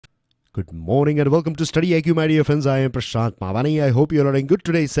Good morning and welcome to StudyIQ, my dear friends. I am Prashant Mavani. I hope you are doing good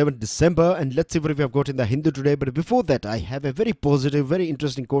today, 7th December. And let's see what we have got in the Hindu today. But before that, I have a very positive, very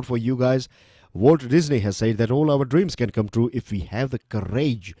interesting quote for you guys. Walt Disney has said that all our dreams can come true if we have the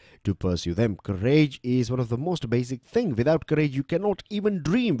courage to pursue them. Courage is one of the most basic things. Without courage, you cannot even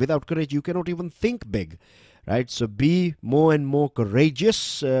dream. Without courage, you cannot even think big. Right? So be more and more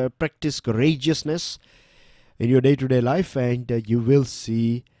courageous. Practice courageousness in your day-to-day life, and you will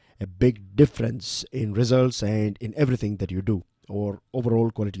see a big difference in results and in everything that you do, or overall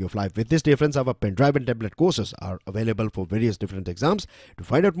quality of life. With this, dear friends, our pen drive and tablet courses are available for various different exams. To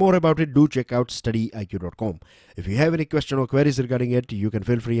find out more about it, do check out StudyIQ.com. If you have any question or queries regarding it, you can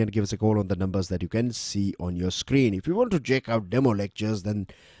feel free and give us a call on the numbers that you can see on your screen. If you want to check out demo lectures, then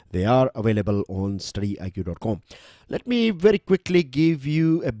they are available on StudyIQ.com. Let me very quickly give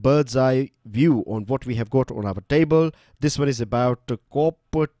you a bird's eye view on what we have got on our table. This one is about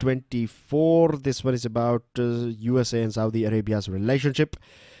COP24. This one is about USA and Saudi Arabia's relationship.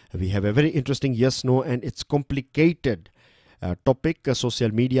 We have a very interesting yes, no, and it's complicated topic,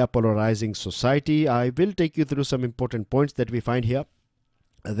 social media polarizing society. I will take you through some important points that we find here.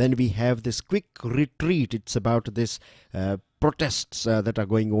 Then we have this quick retreat. It's about this protests that are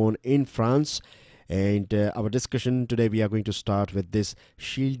going on in France. And our discussion today, we are going to start with this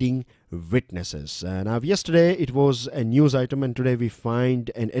shielding witnesses. Now, yesterday it was a news item, and today we find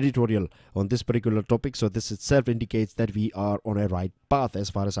an editorial on this particular topic. So this itself indicates that we are on a right path as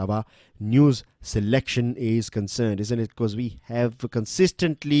far as our news selection is concerned, isn't it? Because we have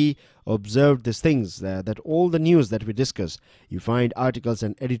consistently observed these things, that all the news that we discuss, you find articles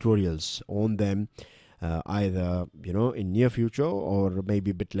and editorials on them, either, in near future or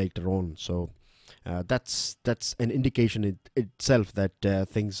maybe a bit later on. So that's an indication in itself that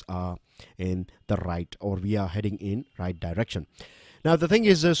things are in the right, or we are heading in right direction. Now, the thing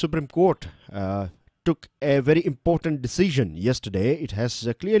is, Supreme Court took a very important decision yesterday. It has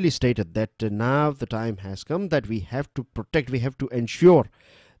clearly stated that now the time has come that we have to protect, we have to ensure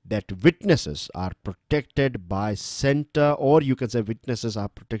that witnesses are protected by center, or you can say witnesses are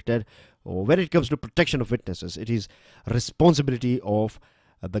protected, or when it comes to protection of witnesses, it is responsibility of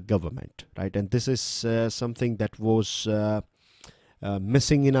the government, right? And this is something that was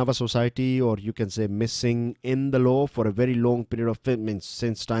missing in our society, or you can say missing in the law for a very long period of time,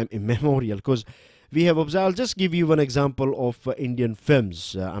 since time immemorial. Because we have observed, I'll just give you one example of Indian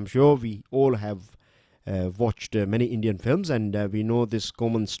films. I'm sure we all have watched many Indian films, and we know this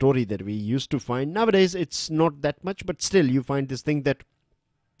common story that we used to find. Nowadays it's not that much, but still you find this thing that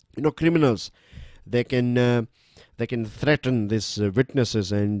criminals, they can threaten these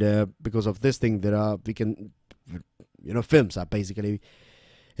witnesses, and because of this thing films are basically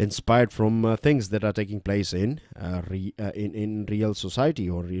inspired from things that are taking place in real society,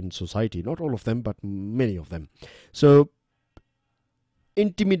 or in society. Not all of them, but many of them. So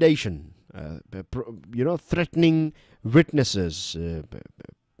intimidation, threatening witnesses,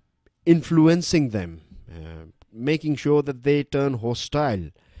 influencing them, making sure that they turn hostile,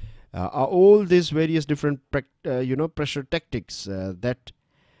 are all these various different pressure tactics that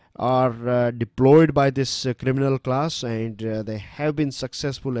are deployed by this criminal class, and they have been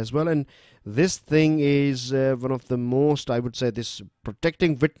successful as well. And this thing is one of the most, I would say, this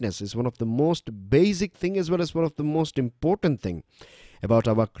protecting witness is one of the most basic thing, as well as one of the most important thing about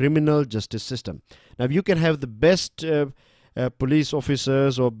our criminal justice system. Now, you can have the best police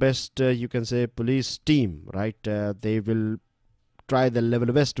officers, or best you can say police team, right? They will try their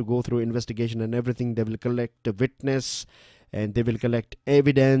level best to go through investigation and everything. They will collect a witness, and they will collect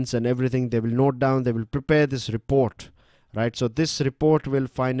evidence and everything. They will note down, they will prepare this report, right? So this report will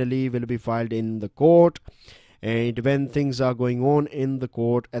be filed in the court. And when things are going on in the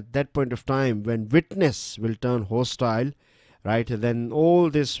court, at that point of time, when witness will turn hostile, right, then all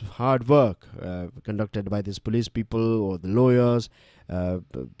this hard work conducted by these police people or the lawyers,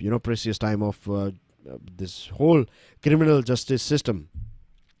 precious time of this whole criminal justice system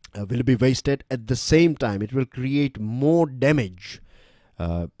will be wasted. At the same time, it will create more damage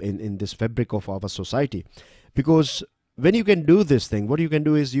in this fabric of our society. Because when you can do this thing, what you can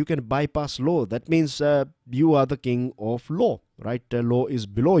do is you can bypass law. That means you are the king of law, right? Law is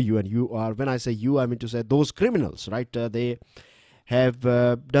below you, and you are, when I say you, I mean to say those criminals, right? They have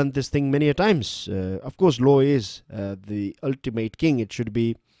done this thing many a times. Of course, law is the ultimate king. It should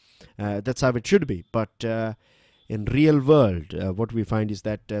be, that's how it should be. But in real world, what we find is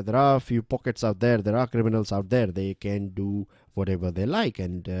that there are a few pockets out there. There are criminals out there. They can do whatever they like,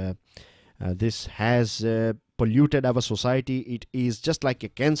 and this has polluted our society. It is just like a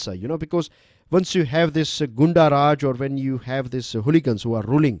cancer, because once you have this Gunda Raj, or when you have these hooligans who are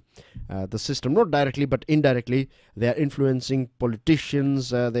ruling the system, not directly but indirectly, they are influencing politicians,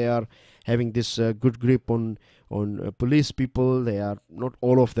 they are having this good grip on police people. They are not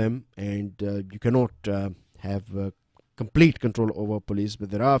all of them, and you cannot have complete control over police,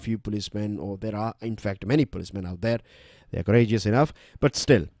 but there are a few policemen, or there are in fact many policemen out there. They are courageous enough, but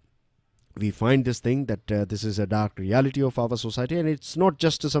still we find this thing that this is a dark reality of our society, and it's not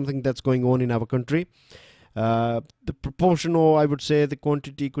just something that's going on in our country. The proportion, or I would say the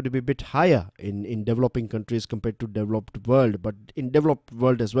quantity, could be a bit higher in developing countries compared to developed world. But in developed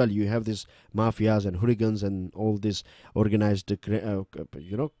world as well, you have these mafias and hooligans and all these organized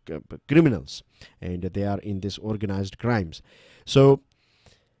criminals, and they are in this organized crimes. So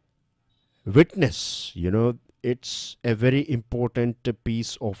witness, it's a very important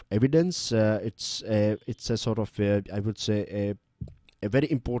piece of evidence. It's a sort of I would say a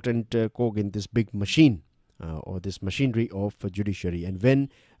very important cog in this big machine, or this machinery of judiciary. And when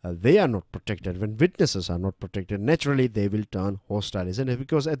they are not protected, when witnesses are not protected, naturally they will turn hostile, isn't it?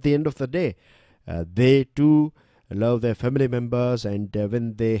 Because at the end of the day, they too love their family members, and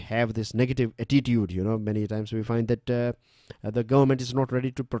when they have this negative attitude, many times we find that the government is not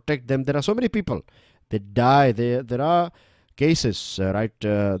ready to protect them. There are so many people that die. There are cases,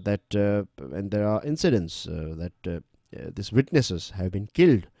 that and there are incidents that these witnesses have been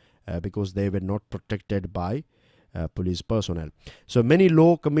killed because they were not protected by police personnel. So many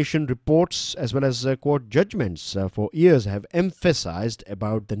law commission reports as well as court judgments for years have emphasized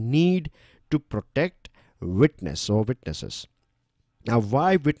about the need to protect witnesses. Now,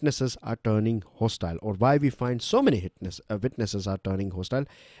 why witnesses are turning hostile, or why we find so many witnesses are turning hostile?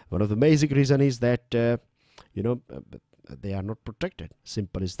 One of the basic reasons is that they are not protected.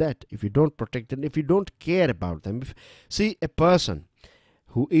 Simple as that. If you don't protect them, if you don't care about them, see a person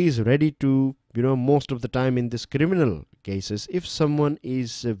who is ready to, most of the time in this criminal cases, if someone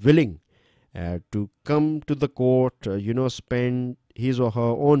is willing to come to the court, spend his or her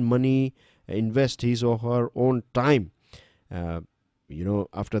own money, invest his or her own time,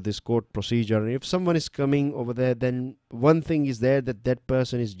 after this court procedure, if someone is coming over there, then one thing is there, that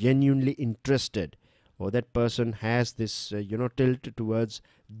person is genuinely interested, or that person has this tilt towards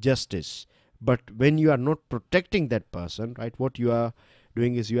justice. But when you are not protecting that person, right, what you are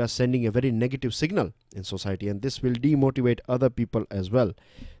doing is you are sending a very negative signal in society, and this will demotivate other people as well.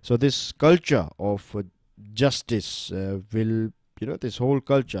 So this culture of justice will, this whole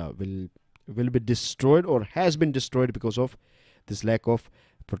culture will be destroyed, or has been destroyed, because of this lack of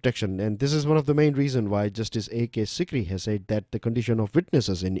protection. And this is one of the main reasons why Justice A.K. Sikri has said that the condition of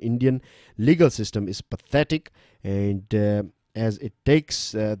witnesses in Indian legal system is pathetic, and as it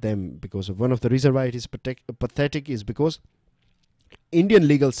takes them, because of one of the reasons why it is pathetic is because Indian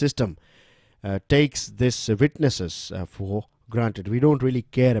legal system takes this witnesses for granted. We don't really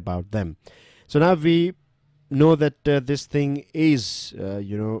care about them. So now we know that this thing is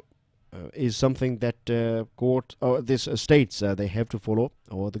is something that court or this states they have to follow,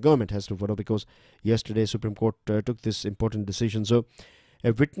 or the government has to follow, because yesterday Supreme Court took this important decision. So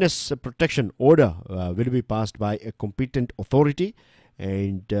a witness protection order will be passed by a competent authority,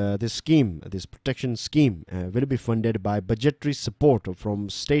 and this protection scheme will be funded by budgetary support from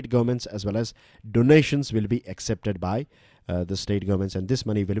state governments, as well as donations will be accepted by the state governments, and this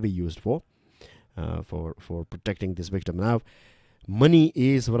money will be used for protecting this victim. Now, money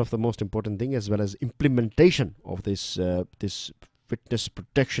is one of the most important thing, as well as implementation of this witness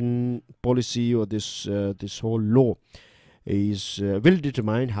protection policy, or this whole law will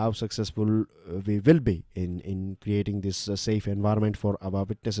determine how successful we will be in creating this safe environment for our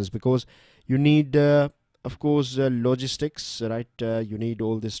witnesses, because you need of course logistics, right? You need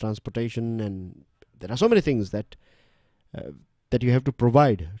all this transportation, and there are so many things that you have to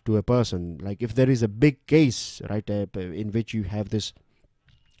provide to a person. Like if there is a big case, right, in which you have this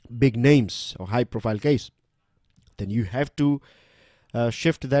big names or high profile case, then you have to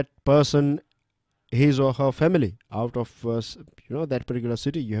shift that person, his or her family, out of that particular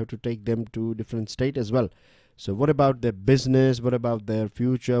city. You have to take them to different state as well. So what about their business? What about their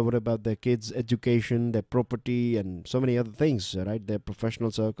future? What about their kids' education, their property, and so many other things, right? Their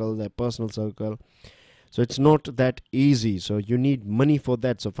professional circle, their personal circle. So it's not that easy. So you need money for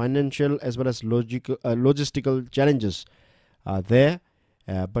that. So financial as well as logistical challenges are there.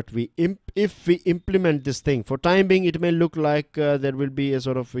 But if we implement this thing, for time being, it may look like there will be a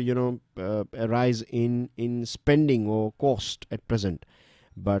sort of a rise in spending or cost at present.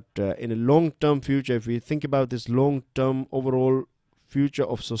 But in a long-term future, if we think about this long-term overall future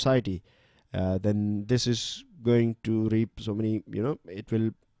of society, then this is going to reap so many,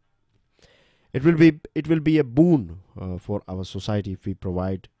 it will be a boon for our society if we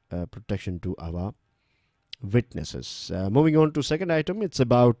provide protection to our witnesses. Moving on to second item, it's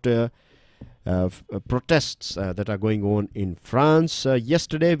about protests that are going on in France.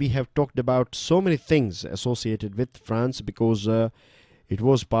 Yesterday we have talked about so many things associated with France because it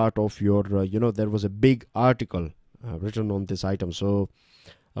was part of your, there was a big article written on this item. So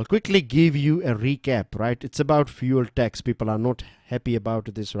I'll quickly give you a recap, right? It's about fuel tax. People are not happy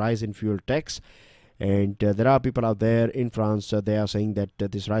about this rise in fuel tax. And there are people out there in France, they are saying that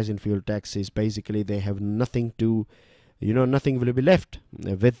this rise in fuel tax is basically they have nothing to, nothing will be left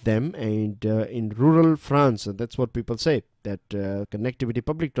with them. And in rural France, that's what people say, that connectivity,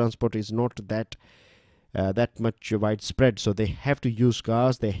 public transport is not that much widespread. So they have to use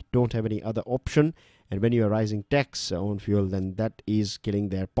cars. They don't have any other option. And when you are rising tax on fuel, then that is killing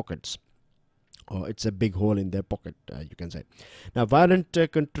their pockets. Or it's a big hole in their pocket, you can say. Now, violent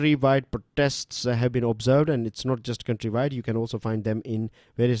countrywide protests have been observed, and it's not just countrywide. You can also find them in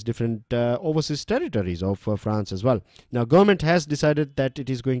various different overseas territories of France as well. Now, government has decided that it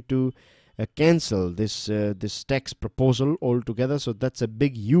is going to cancel this tax proposal altogether. So that's a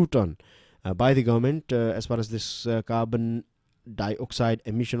big U-turn by the government as far as this carbon dioxide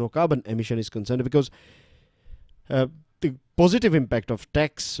emission or carbon emission is concerned, because the positive impact of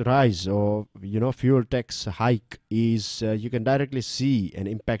tax rise or fuel tax hike is you can directly see an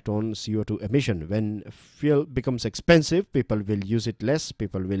impact on CO2 emission. When fuel becomes expensive, people will use it less.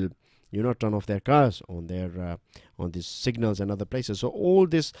 People will turn off their cars on their on these signals and other places. So all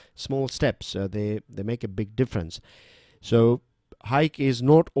these small steps they make a big difference. So hike is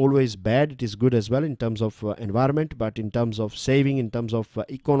not always bad. It is good as well in terms of environment, but in terms of saving, in terms of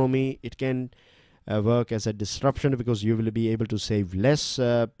economy, it can work as a disruption because you will be able to save less.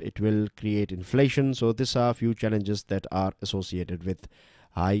 It will create inflation. So these are a few challenges that are associated with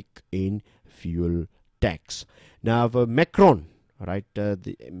hike in fuel tax. Now Macron, right,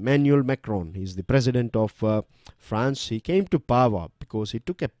 the Emmanuel Macron, he's the president of France. He came to power because he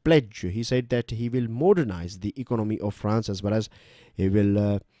took a pledge. He said that he will modernize the economy of France, as well as he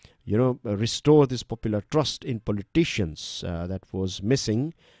will restore this popular trust in politicians that was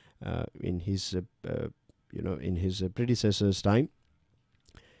missing in his predecessor's time.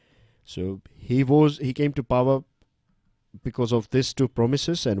 So he came to power because of these two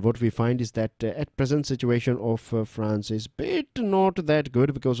promises, and what we find is that at present situation of France is bit not that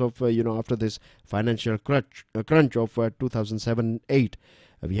good because of after this financial crunch of 2007-8,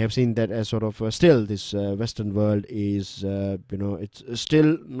 we have seen that as sort of still this Western world is it's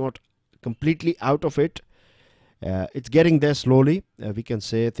still not completely out of it. It's getting there slowly. We can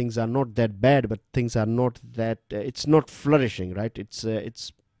say things are not that bad, but things are not that it's not flourishing, right? It's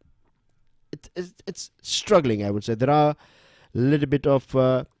struggling, I would say. There are a little bit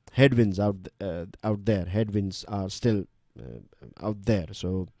of headwinds out there. Headwinds are still out there.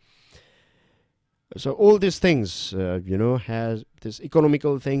 So all these things, has this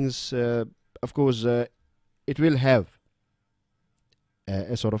economical things. Of course, it will have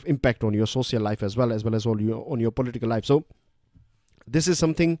a sort of impact on your social life as well as on your political life. So this is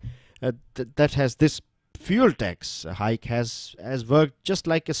something that has this fuel tax hike has worked just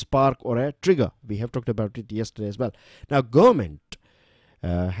like a spark or a trigger. We have talked about it yesterday as well. Now government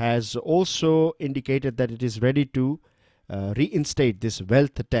has also indicated that it is ready to reinstate this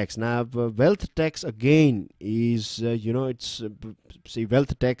wealth tax. Now wealth tax again is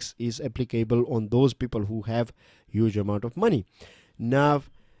wealth tax is applicable on those people who have huge amount of money. Now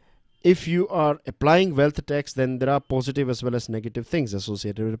if you are applying wealth tax, then there are positive as well as negative things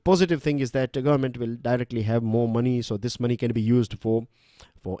associated with it. Positive thing is that the government will directly have more money, so this money can be used for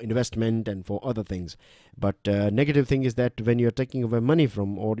investment and for other things. But negative thing is that when you're taking away money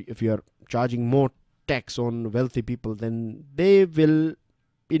from, or if you're charging more tax on wealthy people, then they will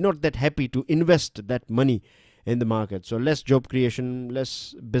be not that happy to invest that money in the market. So less job creation,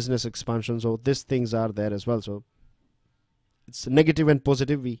 less business expansion. So these things are there as well. So it's negative and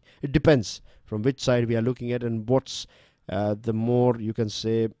positive. It depends from which side we are looking at, and what's the more, you can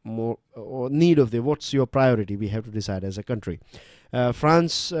say, more or need of what's your priority. We have to decide as a country.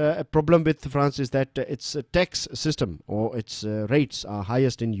 France, a problem with France is that its tax system or its rates are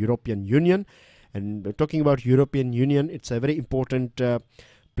highest in European Union. And talking about European Union, it's a very important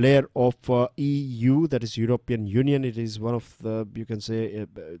player of EU, that is European Union. It is one of the, you can say,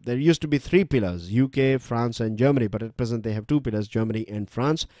 there used to be three pillars, UK, France and Germany, but at present they have two pillars, Germany and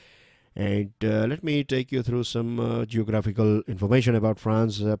France. And let me take you through some geographical information about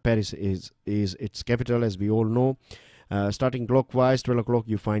France. Paris is its capital, as we all know. Starting clockwise, 12 o'clock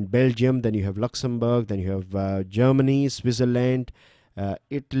you find Belgium, then you have Luxembourg, then you have Germany, Switzerland,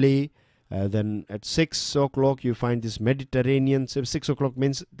 Italy, Then at 6 o'clock you find this Mediterranean. So 6 o'clock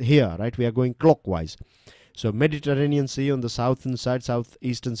means here, right? We are going clockwise. So Mediterranean Sea on the southern side,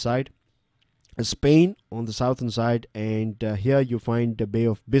 southeastern side. Spain on the southern side, and here you find the Bay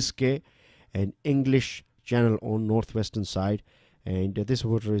of Biscay and English Channel on northwestern side, and this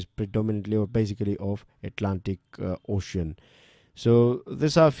water is predominantly or basically of Atlantic Ocean. So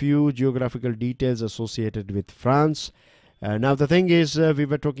these are few geographical details associated with France. Now the thing is, we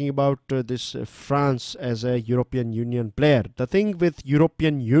were talking about this France as a European Union player. The thing with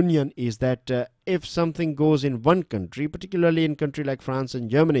European Union is that if something goes in one country, particularly in country like France and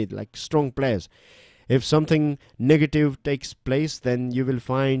Germany, like strong players, if something negative takes place, then you will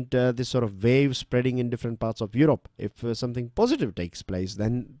find this sort of wave spreading in different parts of Europe. If something positive takes place,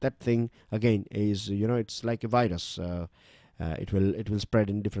 then that thing again is, it's like a virus. It will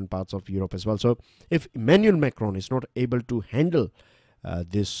spread in different parts of Europe as well. So if Emmanuel Macron is not able to handle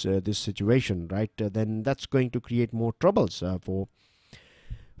this situation, right, then that's going to create more troubles for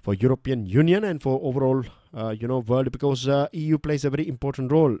European Union and for overall world, because EU plays a very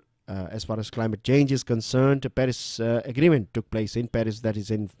important role as far as climate change is concerned. The Paris Agreement took place in Paris, that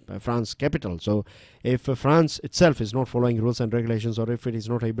is in France capital. So if France itself is not following rules and regulations, or if it is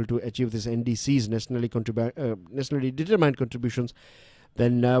not able to achieve this NDCs, nationally determined contributions,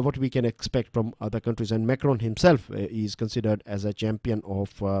 then what we can expect from other countries. And Macron himself is considered as a champion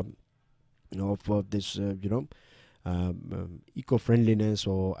of this eco-friendliness,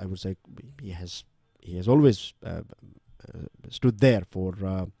 or I would say he has always stood there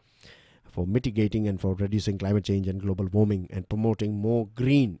for mitigating and for reducing climate change and global warming and promoting more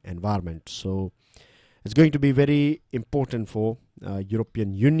green environment. So it's going to be very important for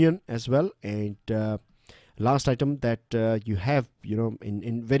European Union as well. And last item that you have,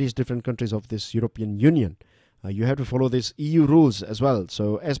 in various different countries of this European Union, you have to follow this EU rules as well.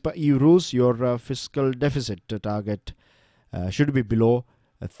 So as per EU rules, your fiscal deficit target should be below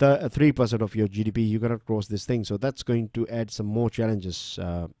 3% of your GDP. You cannot cross this thing. So that's going to add some more challenges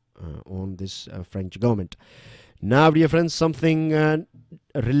on this French government. Now, dear friends, something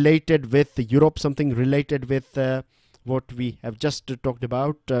related with Europe, something related with what we have just talked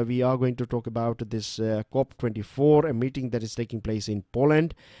about. We are going to talk about this COP24, a meeting that is taking place in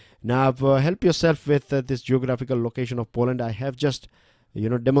Poland. Now, help yourself with this geographical location of Poland. I have just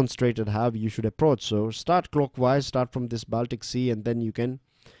demonstrated how you should approach. So start clockwise, start from this Baltic Sea, and then you can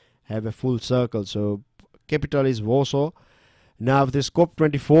have a full circle. So capital is Warsaw. Now this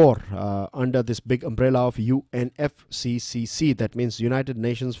COP24 under this big umbrella of UNFCCC, that means United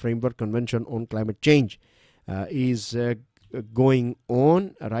Nations Framework Convention on Climate Change, is going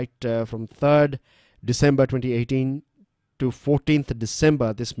on right from 3rd December 2018 to 14th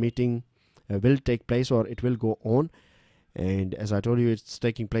December. This meeting will take place, or it will go on. And as I told you, it's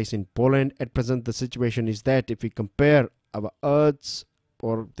taking place in Poland. At present, the situation is that if we compare our Earth's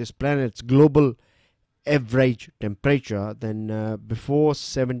or this planet's global average temperature, then before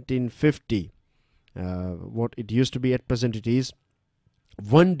 1750, what it used to be, at present it is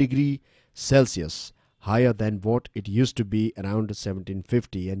 1 degree Celsius higher than what it used to be around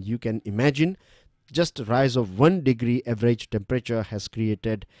 1750. And you can imagine, just a rise of 1 degree average temperature has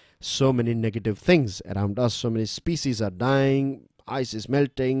created so many negative things around us. So many species are dying, ice is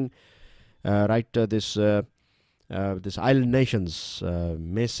melting, this island nations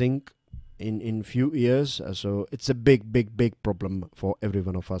may sink in few years. So it's a big problem for every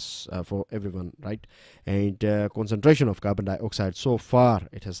one of us, for everyone, right? And concentration of carbon dioxide, so far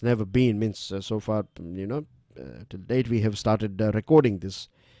it has never been, means so far, till date we have started recording this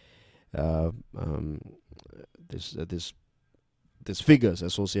this figures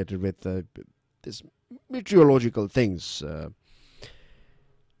associated with this meteorological things.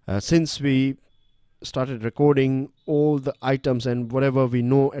 Since we started recording all the items and whatever we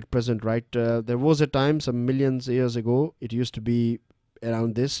know at present, right, there was a time some millions of years ago it used to be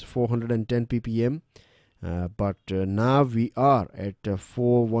around this 410 ppm, but now we are at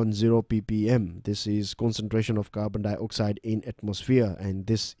 410 ppm. This is concentration of carbon dioxide in atmosphere, and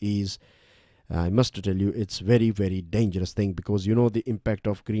this is, I must tell you, it's very dangerous thing, because the impact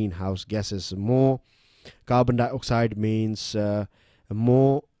of greenhouse gases. More carbon dioxide means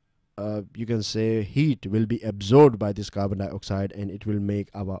more you can say heat will be absorbed by this carbon dioxide, and it will make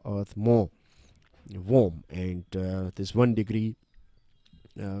our earth more warm. And this 1 degree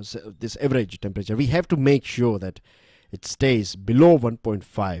this average temperature, we have to make sure that it stays below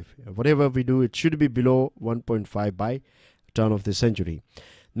 1.5. Whatever we do, it should be below 1.5 by turn of the century.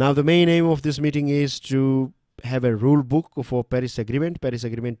 Now the main aim of this meeting is to have a rule book for Paris Agreement. Paris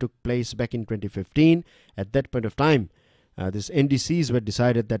Agreement took place back in 2015. At that point of time, These NDCs were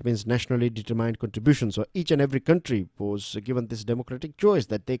decided. That means nationally determined contributions. So each and every country was given this democratic choice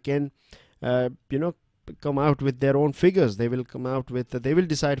that they can, come out with their own figures. They will come out with, they will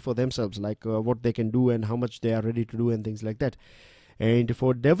decide for themselves, like what they can do and how much they are ready to do and things like that. And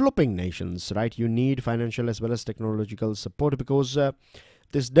for developing nations, right, you need financial as well as technological support, because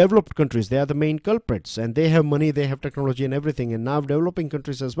these developed countries, they are the main culprits, and they have money, they have technology and everything. And now developing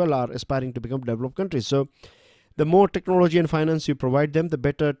countries as well are aspiring to become developed countries. So the more technology and finance you provide them, the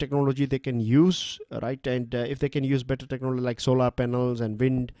better technology they can use, right? And if they can use better technology like solar panels and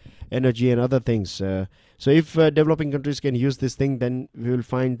wind energy and other things. So if developing countries can use this thing, then we will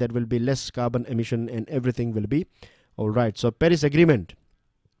find there will be less carbon emission and everything will be all right. So Paris Agreement.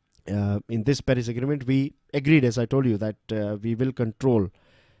 In this Paris Agreement, we agreed, as I told you, that we will control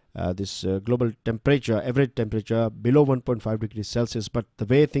this global temperature, average temperature below 1.5 degrees Celsius. But the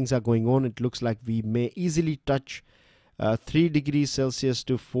way things are going on, it looks like we may easily touch 3 degrees Celsius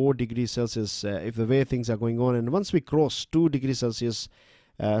to 4 degrees Celsius if the way things are going on. And once we cross 2 degrees Celsius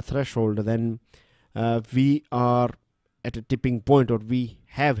threshold, then we are at a tipping point, or we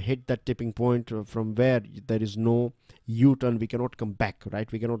have hit that tipping point from where there is no U-turn. We cannot come back,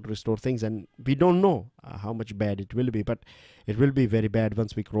 right? We cannot restore things, and we don't know how much bad it will be, but it will be very bad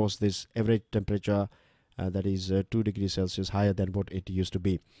once we cross this average temperature that is 2 degrees Celsius higher than what it used to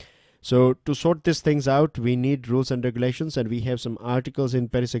be. So to sort these things out, we need rules and regulations, and we have some articles in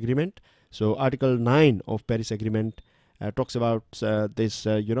Paris Agreement. So Article 9 of Paris Agreement talks about this,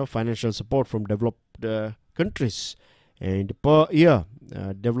 financial support from developed countries. And per year,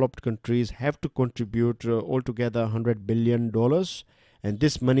 developed countries have to contribute altogether $100 billion. And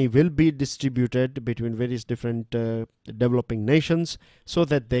this money will be distributed between various different developing nations, so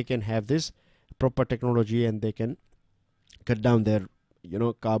that they can have this proper technology and they can cut down their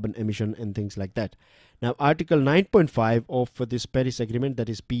carbon emission and things like that. Now, Article 9.5 of this Paris Agreement, that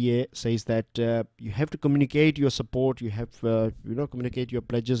is PA, says that you have to communicate your support, you have communicate your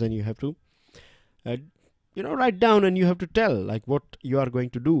pledges, and you have to write down, and you have to tell like what you are going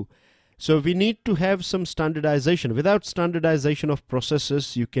to do. So we need to have some standardization. Without standardization of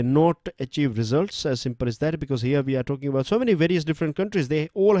processes, you cannot achieve results, as simple as that, because here we are talking about so many various different countries. They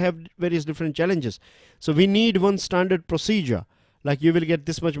all have various different challenges. So we need one standard procedure, like you will get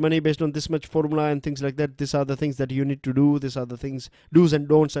this much money based on this much formula and things like that. These are the things that you need to do. These are the things, do's and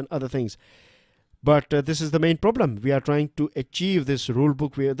don'ts and other things. But this is the main problem. We are trying to achieve this rule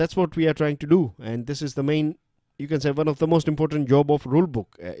book. That's what we are trying to do. And this is the main, you can say, one of the most important job of rule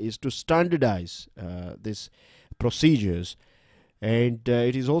book is to standardize these procedures. And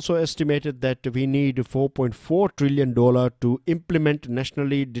it is also estimated that we need $4.4 trillion to implement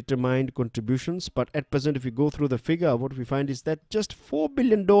nationally determined contributions. But at present, if we go through the figure, what we find is that just $4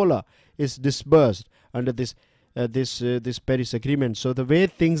 billion is disbursed under this Paris Agreement. So the way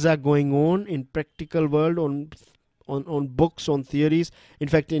things are going on in practical world, on books, on theories, in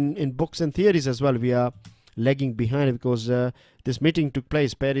fact in books and theories as well, we are lagging behind, because this meeting took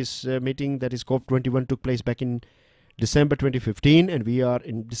place, Paris meeting, that is COP21, took place back in December 2015, and we are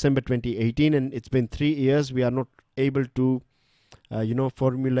in December 2018, and it's been 3 years. We are not able to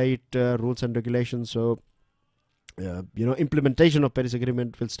formulate rules and regulations. So implementation of Paris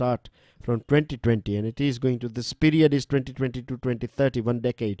Agreement will start from 2020, and it is going to, this period is 2020 to 2030, 1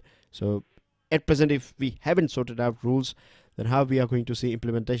 decade. So at present, if we haven't sorted out rules, then how we are going to see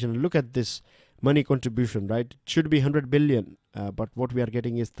implementation? Look at this money contribution, right? It should be 100 billion, but what we are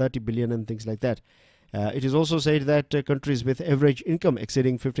getting is 30 billion and things like that. It is also said that countries with average income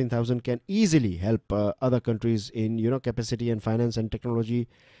exceeding 15,000 can easily help other countries in capacity and finance and technology.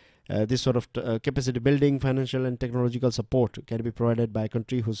 This sort of capacity building, financial and technological support can be provided by a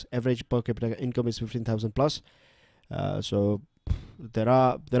country whose average per capita income is 15,000 plus. So there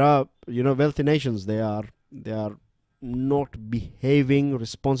are wealthy nations. They are not behaving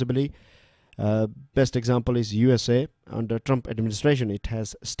responsibly. Best example is USA. Under Trump administration, it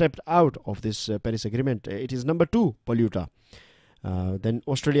has stepped out of this Paris Agreement. It is number 2 polluter. Then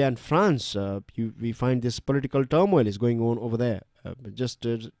Australia and France, we find this political turmoil is going on over there. Just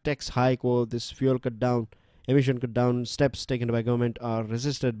tax hike or this fuel cut down, emission cut down steps taken by government are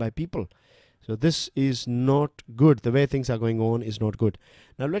resisted by people. So this is not good. The way things are going on is not good.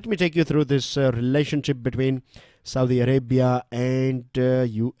 Now let me take you through this relationship between Saudi Arabia and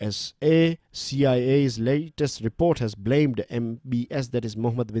USA. CIA's latest report has blamed MBS, that is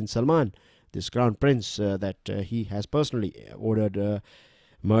Mohammed bin Salman, this crown prince, that he has personally ordered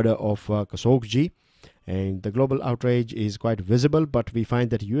murder of Khashoggi. And the global outrage is quite visible, but we find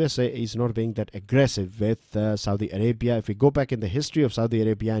that USA is not being that aggressive with Saudi Arabia. If we go back in the history of Saudi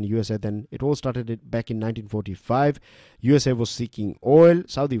Arabia and USA, then it all started back in 1945. USA was seeking oil,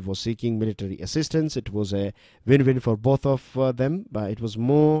 Saudi was seeking military assistance. It was a win-win for both of them, but it was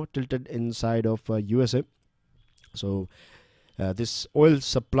more tilted inside of USA. So this oil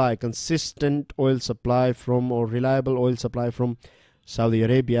supply, consistent oil supply from, or reliable oil supply from Saudi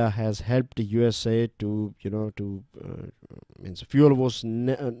Arabia, has helped the USA to, means fuel was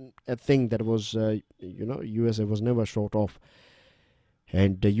a thing that was, USA was never short of.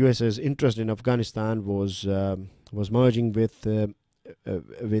 And the USA's interest in Afghanistan was merging with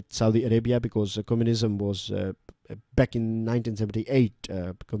Saudi Arabia, because communism was back in 1978.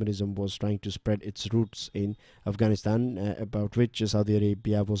 Communism was trying to spread its roots in Afghanistan, about which Saudi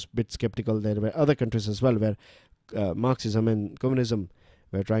Arabia was a bit skeptical. There were other countries as well where Marxism and communism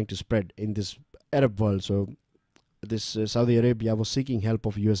were trying to spread in this Arab world. So this Saudi Arabia was seeking help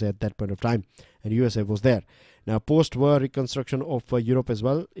of USA at that point of time, and USA was there. Now, post-war reconstruction of Europe as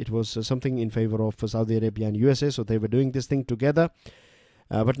well, it was something in favor of Saudi Arabia and USA, so they were doing this thing together.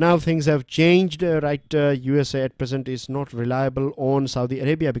 But now things have changed, right? USA at present is not reliable on Saudi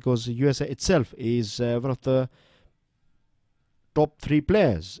Arabia, because USA itself is one of the top 3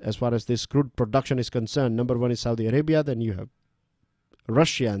 players as far as this crude production is concerned. Number 1 is Saudi Arabia, then you have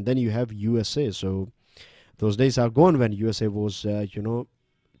Russia, and then you have USA. So those days are gone when USA was,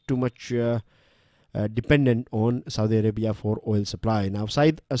 too much dependent on Saudi Arabia for oil supply. Now,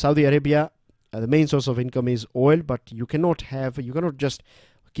 Saudi Arabia, the main source of income is oil, but you cannot just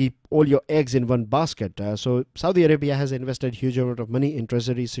keep all your eggs in one basket. So Saudi Arabia has invested huge amount of money in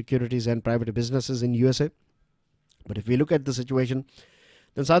treasury, securities, and private businesses in USA. But if we look at the situation,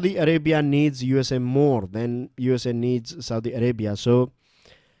 then Saudi Arabia needs USA more than USA needs Saudi Arabia. So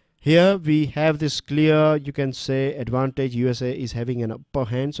here we have this clear, you can say, advantage. USA is having an upper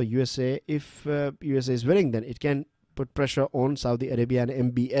hand. So USA, if USA is willing, then it can put pressure on Saudi Arabia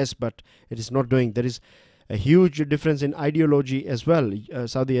and MBS, but it is not doing. There is a huge difference in ideology as well.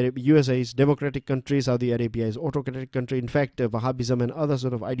 USA is democratic country, Saudi Arabia is autocratic country. In fact, Wahhabism and other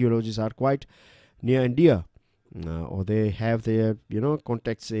sort of ideologies are quite near and dear, or they have their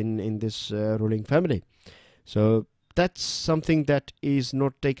contacts in this ruling family. So that's something that is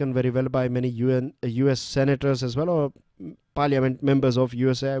not taken very well by many US senators as well, or parliament members of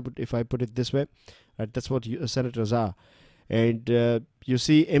USA, if I put it this way. Right, that's what senators are. And you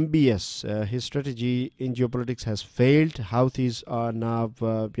see MBS, his strategy in geopolitics has failed. Houthis are now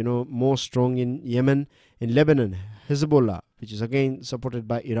more strong in Yemen. In Lebanon, Hezbollah, which is again supported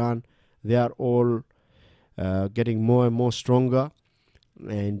by Iran, they are all getting more and more stronger.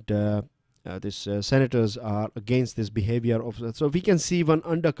 And these senators are against this behavior of. So we can see one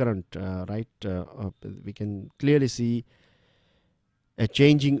undercurrent, right? We can clearly see a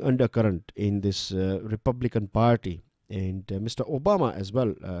changing undercurrent in this Republican Party. And Mr. Obama as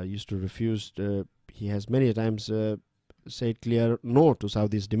well used to refuse. He has many times said clear no to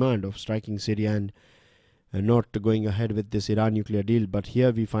Saudi's demand of striking Syria and not going ahead with this Iran nuclear deal. But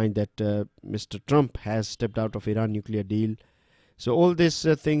here we find that Mr. Trump has stepped out of Iran nuclear deal. So all these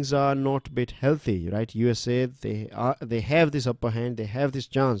things are not a bit healthy, right? USA, they have this upper hand. They have this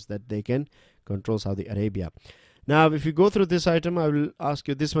chance that they can control Saudi Arabia. Now, if you go through this item, I will ask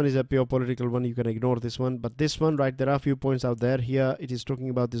you, this one is a pure political one. You can ignore this one. But this one, right, there are a few points out there. Here, it is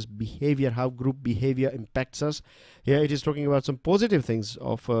talking about this behavior, how group behavior impacts us. Here, it is talking about some positive things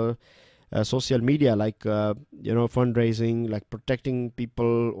of social media, like, fundraising, like protecting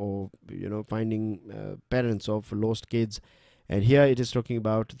people, or, finding parents of lost kids. And here it is talking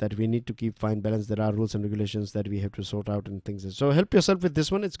about that we need to keep fine balance. There are rules and regulations that we have to sort out and things. So help yourself with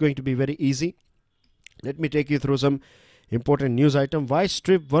this one. It's going to be very easy. Let me take you through some important news item. Why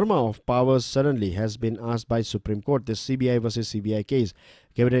strip Verma of powers suddenly has been asked by Supreme Court. This CBI versus CBI case.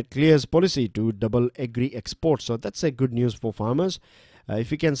 Cabinet clears policy to double agri exports. So that's a good news for farmers. If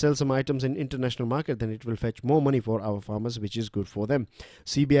we can sell some items in international market, then it will fetch more money for our farmers, which is good for them.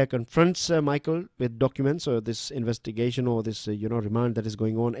 CBI confronts Michael with documents. So this investigation, or this remand that is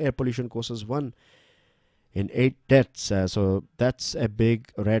going on. Air pollution causes 1 in 8 deaths. So that's a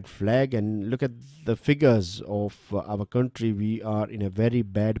big red flag. And look at the figures of our country. We are in a very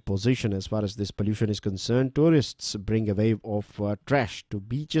bad position as far as this pollution is concerned. Tourists bring a wave of trash to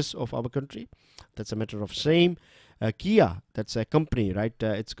beaches of our country. That's a matter of shame. Kia, that's a company, right?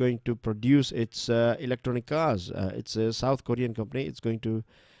 It's going to produce its electronic cars. It's a South Korean company. It's going to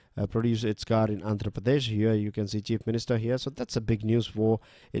produce its car in Andhra Pradesh. Here you can see Chief Minister here. So that's a big news for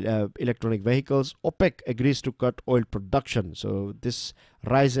electronic vehicles. OPEC agrees to cut oil production. So this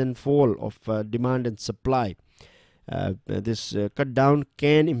rise and fall of demand and supply, this cut down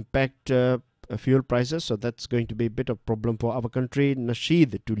can impact fuel prices. So that's going to be a bit of problem for our country.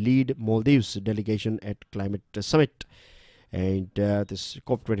 Nasheed to lead Maldives delegation at climate summit. And this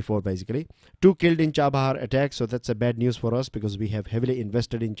COP24 basically. 2 killed in Chabahar attack. So that's a bad news for us because we have heavily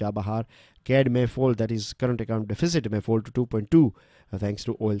invested in Chabahar. CAD may fall, that is current account deficit may fall to 2.2 thanks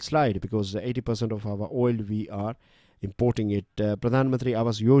to oil slide, because 80% of our oil we are importing it. Pradhan Mantri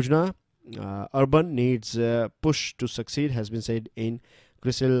Awas Yojana, urban needs push to succeed, has been said in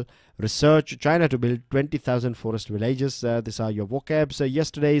CRISIL research. China to build 20,000 forest villages. These are your vocabs.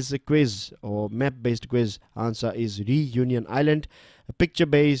 Yesterday's quiz or map-based quiz answer is Reunion Island. A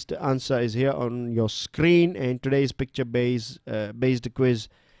picture-based answer is here on your screen, and today's picture-based quiz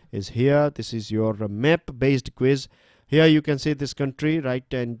is here. This is your map-based quiz. Here you can see this country,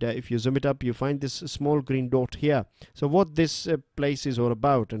 right? And if you zoom it up, you find this small green dot here. So what this place is all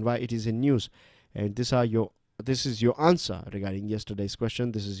about and why it is in news. And this is your answer regarding yesterday's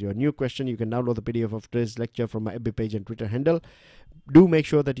question. This is your new question. You can download the PDF of today's lecture from my FB page and Twitter handle. Do make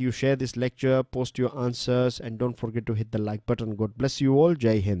sure that you share this lecture, post your answers, and don't forget to hit the like button. God bless you all.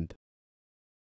 Jai Hind.